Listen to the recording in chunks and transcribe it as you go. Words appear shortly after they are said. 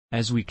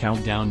As we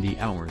count down the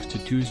hours to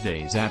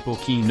Tuesday's Apple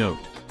keynote,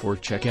 or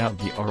check out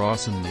the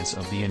awesomeness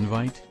of the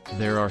invite,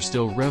 there are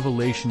still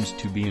revelations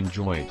to be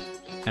enjoyed.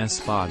 As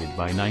spotted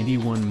by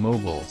 91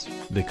 Mobiles,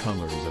 the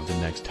colors of the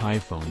next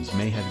iPhones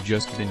may have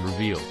just been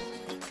revealed.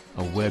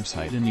 A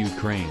website in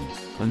Ukraine,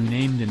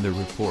 unnamed in the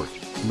report,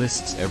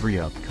 lists every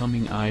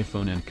upcoming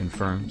iPhone and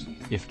confirms,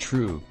 if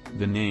true,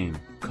 the name,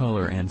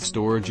 color and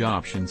storage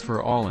options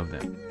for all of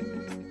them.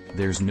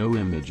 There's no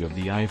image of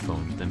the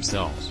iPhones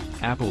themselves.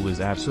 Apple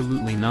is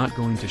absolutely not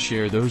going to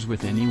share those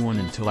with anyone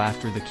until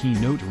after the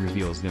keynote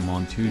reveals them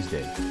on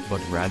Tuesday,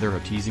 but rather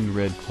a teasing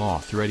red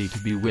cloth ready to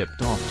be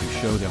whipped off to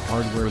show the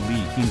hardware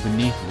leaking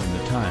beneath when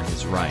the time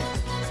is right.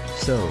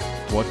 So,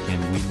 what can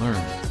we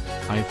learn?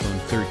 iPhone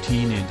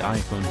 13 and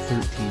iPhone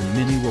 13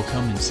 mini will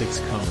come in 6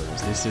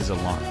 colors. This is a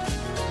lot.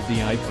 The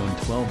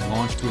iPhone 12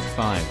 launched with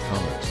 5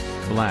 colors,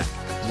 black,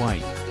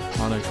 white,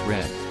 product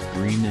red,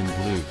 green and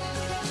blue.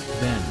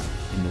 Then,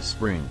 in the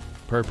spring,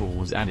 purple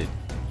was added.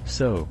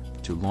 So,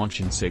 to launch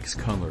in 6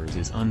 colors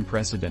is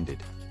unprecedented.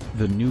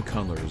 The new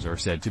colors are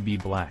said to be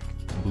black,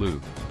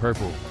 blue,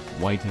 purple,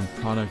 white and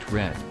product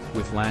red,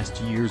 with last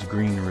year's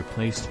green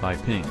replaced by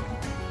pink.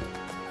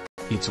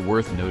 It's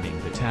worth noting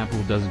that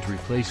Apple doesn't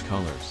replace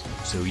colors,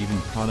 so even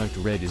product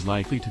red is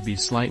likely to be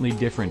slightly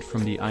different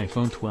from the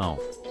iPhone 12.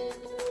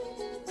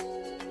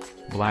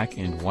 Black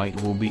and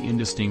white will be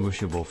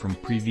indistinguishable from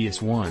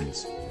previous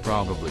ones,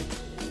 probably.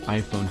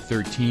 iPhone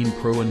 13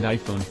 Pro and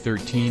iPhone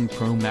 13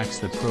 Pro Max.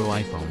 The Pro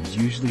iPhones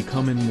usually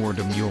come in more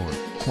demure,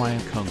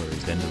 quiet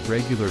colors than the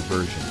regular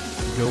version.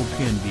 Gold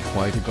can be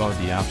quite a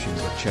gaudy option,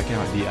 but check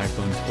out the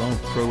iPhone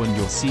 12 Pro and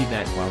you'll see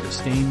that while the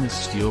stainless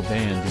steel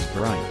band is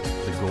bright,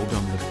 the gold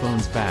on the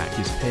phone's back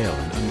is pale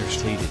and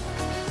understated.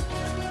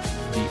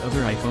 The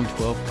other iPhone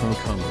 12 Pro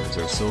colors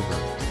are silver,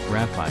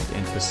 graphite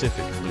and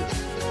Pacific blue.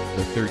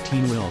 The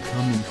 13 will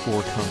come in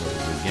 4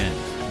 colors again,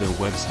 the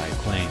website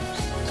claims.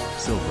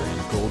 Silver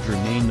and gold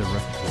remain the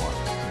repertoire,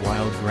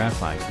 while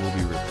graphite will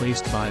be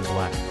replaced by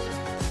black.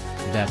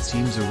 That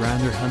seems a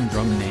rather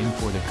humdrum name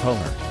for the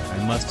color,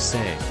 I must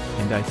say,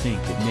 and I think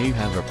it may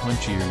have a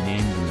punchier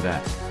name than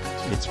that.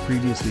 It's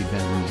previously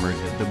been rumored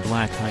that the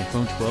black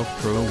iPhone 12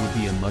 Pro would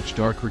be a much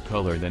darker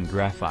color than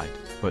graphite,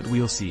 but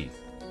we'll see.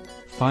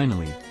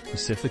 Finally,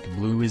 Pacific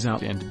Blue is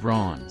out and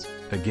bronze,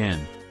 again,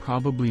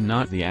 probably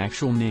not the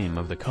actual name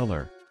of the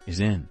color, is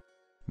in.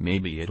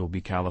 Maybe it'll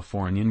be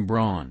Californian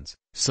bronze,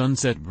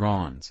 sunset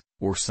bronze,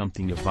 or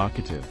something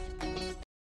evocative.